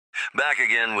Back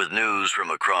again with news from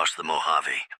across the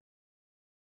Mojave.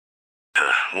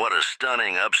 What a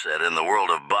stunning upset in the world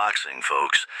of boxing,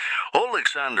 folks.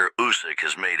 Oleksandr Usyk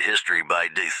has made history by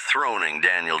dethroning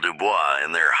Daniel Dubois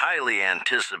in their highly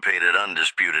anticipated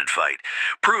undisputed fight,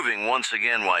 proving once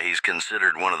again why he's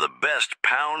considered one of the best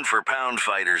pound-for-pound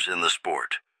fighters in the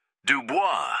sport.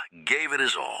 Dubois gave it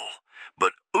his all,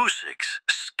 but Usyk's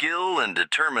skill and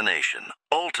determination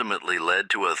ultimately led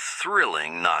to a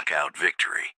thrilling knockout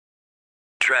victory.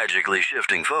 Tragically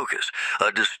shifting focus,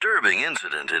 a disturbing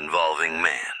incident involving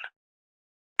man.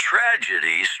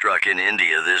 Tragedy struck in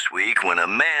India this week when a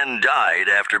man died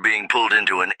after being pulled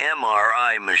into an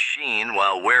MRI machine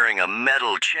while wearing a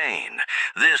metal chain.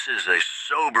 This is a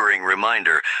sobering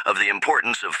reminder of the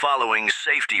importance of following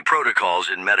safety protocols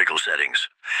in medical settings.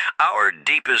 Our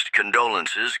deepest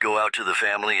condolences go out to the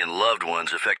family and loved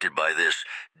ones affected by this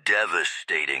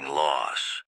devastating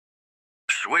loss.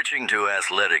 Switching to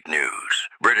athletic news,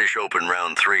 British Open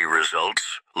Round 3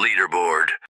 results,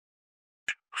 leaderboard.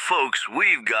 Folks,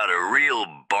 we've got a real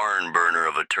barn burner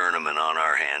of a tournament on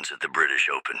our hands at the British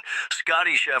Open.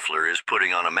 Scottie Scheffler is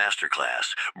putting on a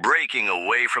masterclass, breaking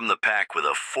away from the pack with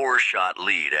a 4-shot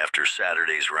lead after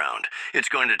Saturday's round. It's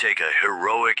going to take a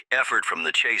heroic effort from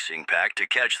the chasing pack to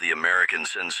catch the American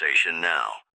sensation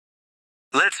now.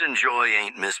 Let's enjoy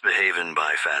Ain't Misbehavin'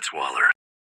 by Fats Waller.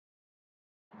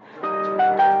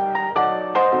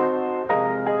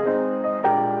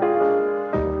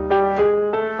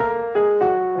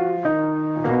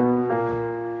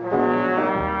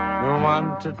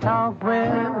 To talk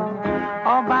with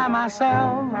all by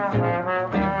myself,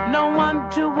 no one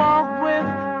to walk with,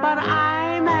 but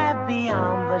I'm happy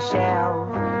on the shelf.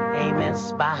 Ain't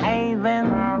misbehaving,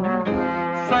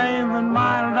 saving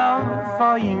my love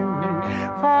for you,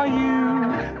 for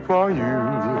you, for you,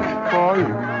 for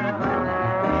you.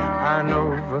 I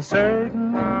know for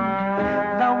certain the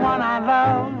one I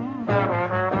love,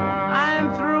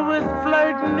 I'm through with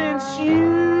flirting, it's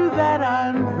you that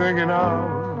I'm thinking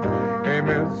of. Ain't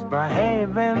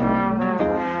misbehaving,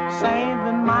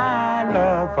 saving my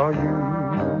love for you.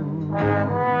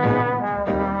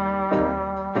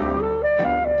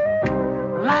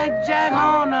 Like Jack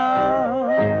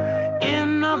Horner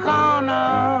in the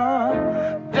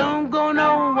corner, don't go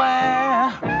nowhere.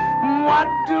 What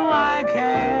do I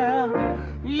care?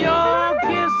 Your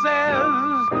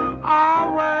kisses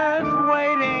are worth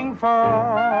waiting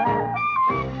for.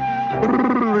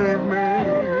 Leave me.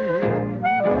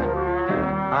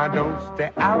 I don't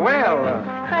stay out. Well,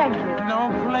 thank you.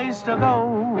 No place to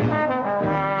go.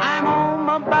 I'm home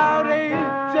about 8,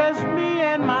 just me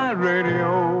and my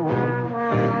radio.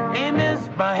 Ain't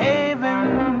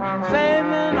misbehaving,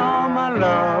 saving all my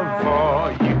love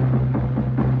for you.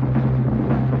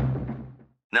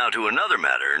 Now to another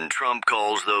matter, and Trump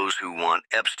calls those who want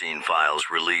Epstein files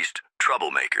released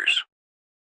troublemakers.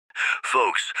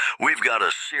 Folks, we've got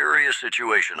a serious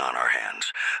situation on our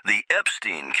hands. The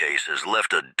Epstein case has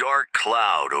left a dark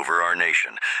cloud over our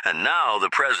nation, and now the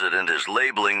president is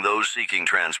labeling those seeking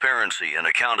transparency and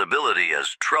accountability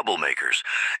as troublemakers.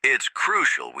 It's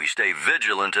crucial we stay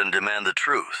vigilant and demand the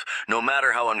truth, no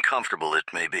matter how uncomfortable it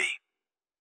may be.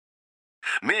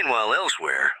 Meanwhile,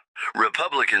 elsewhere,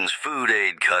 Republicans' food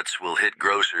aid cuts will hit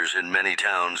grocers in many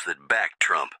towns that back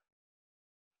Trump.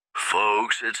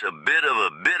 Folks, it's a bit of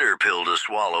a bitter pill to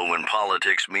swallow when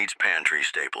politics meets pantry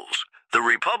staples. The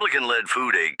Republican-led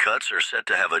food aid cuts are set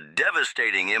to have a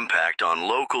devastating impact on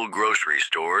local grocery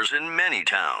stores in many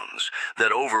towns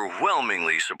that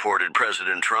overwhelmingly supported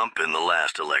President Trump in the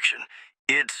last election.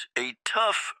 It's a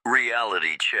tough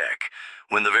reality check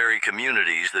when the very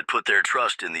communities that put their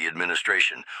trust in the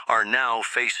administration are now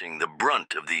facing the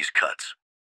brunt of these cuts.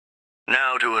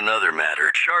 Now to another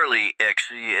matter. Charlie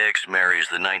XCX marries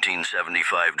the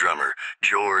 1975 drummer,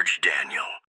 George Daniel.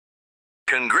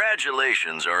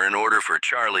 Congratulations are in order for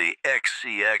Charlie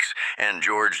XCX and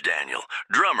George Daniel,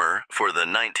 drummer for the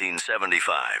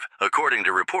 1975. According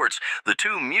to reports, the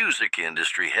two music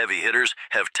industry heavy hitters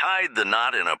have tied the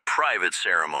knot in a private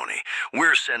ceremony.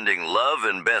 We're sending love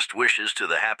and best wishes to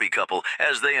the happy couple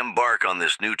as they embark on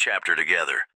this new chapter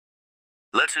together.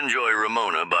 Let's enjoy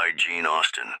Ramona by Gene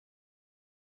Austin.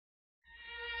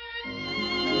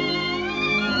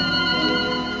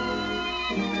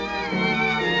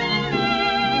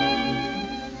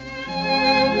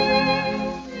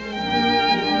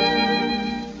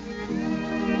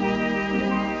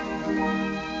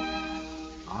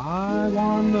 I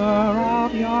wander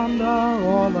out yonder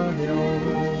o'er the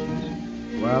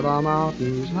hills, where the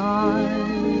mountains high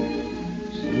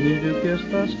seem to kiss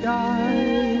the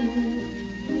sky.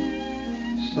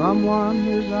 Someone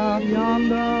is out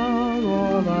yonder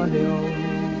o'er the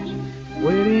hills,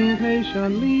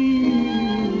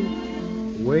 patiently,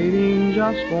 waiting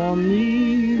just for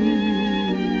me.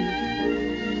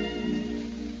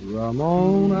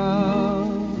 Ramona,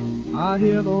 I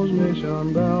hear those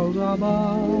mission bells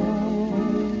above.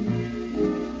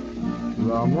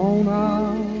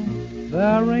 Ramona,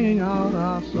 they're ringing out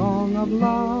our song of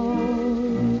love.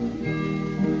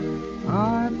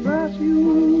 I press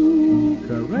you,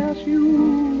 caress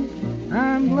you,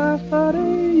 and bless the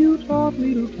day you taught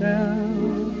me to care,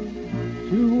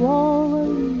 to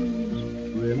always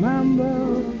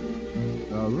remember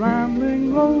the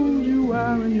rambling rose you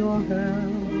wear in your hair.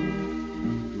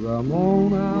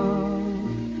 Ramona,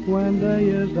 when day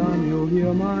is done, you'll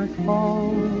hear my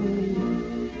call.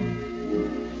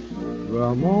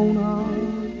 Ramona,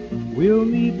 we'll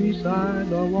meet beside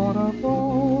the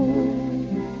waterfall.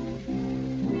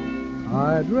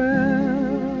 I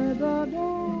dread the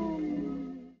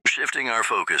dawn. Shifting our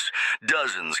focus,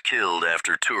 dozens killed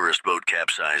after tourist boat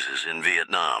capsizes in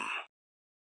Vietnam.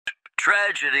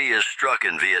 Tragedy has struck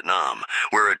in Vietnam,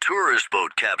 where a tourist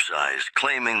boat capsized,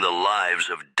 claiming the lives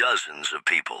of dozens of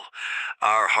people.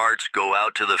 Our hearts go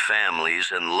out to the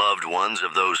families and loved ones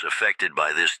of those affected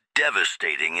by this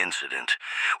devastating incident.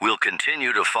 We'll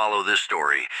continue to follow this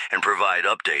story and provide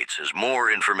updates as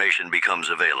more information becomes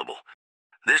available.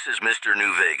 This is Mr.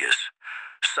 New Vegas,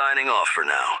 signing off for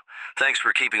now. Thanks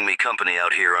for keeping me company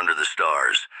out here under the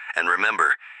stars. And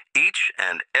remember, each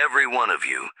and every one of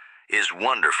you is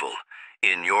wonderful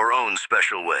in your own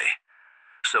special way.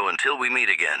 So until we meet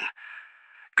again,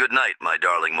 good night, my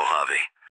darling Mojave.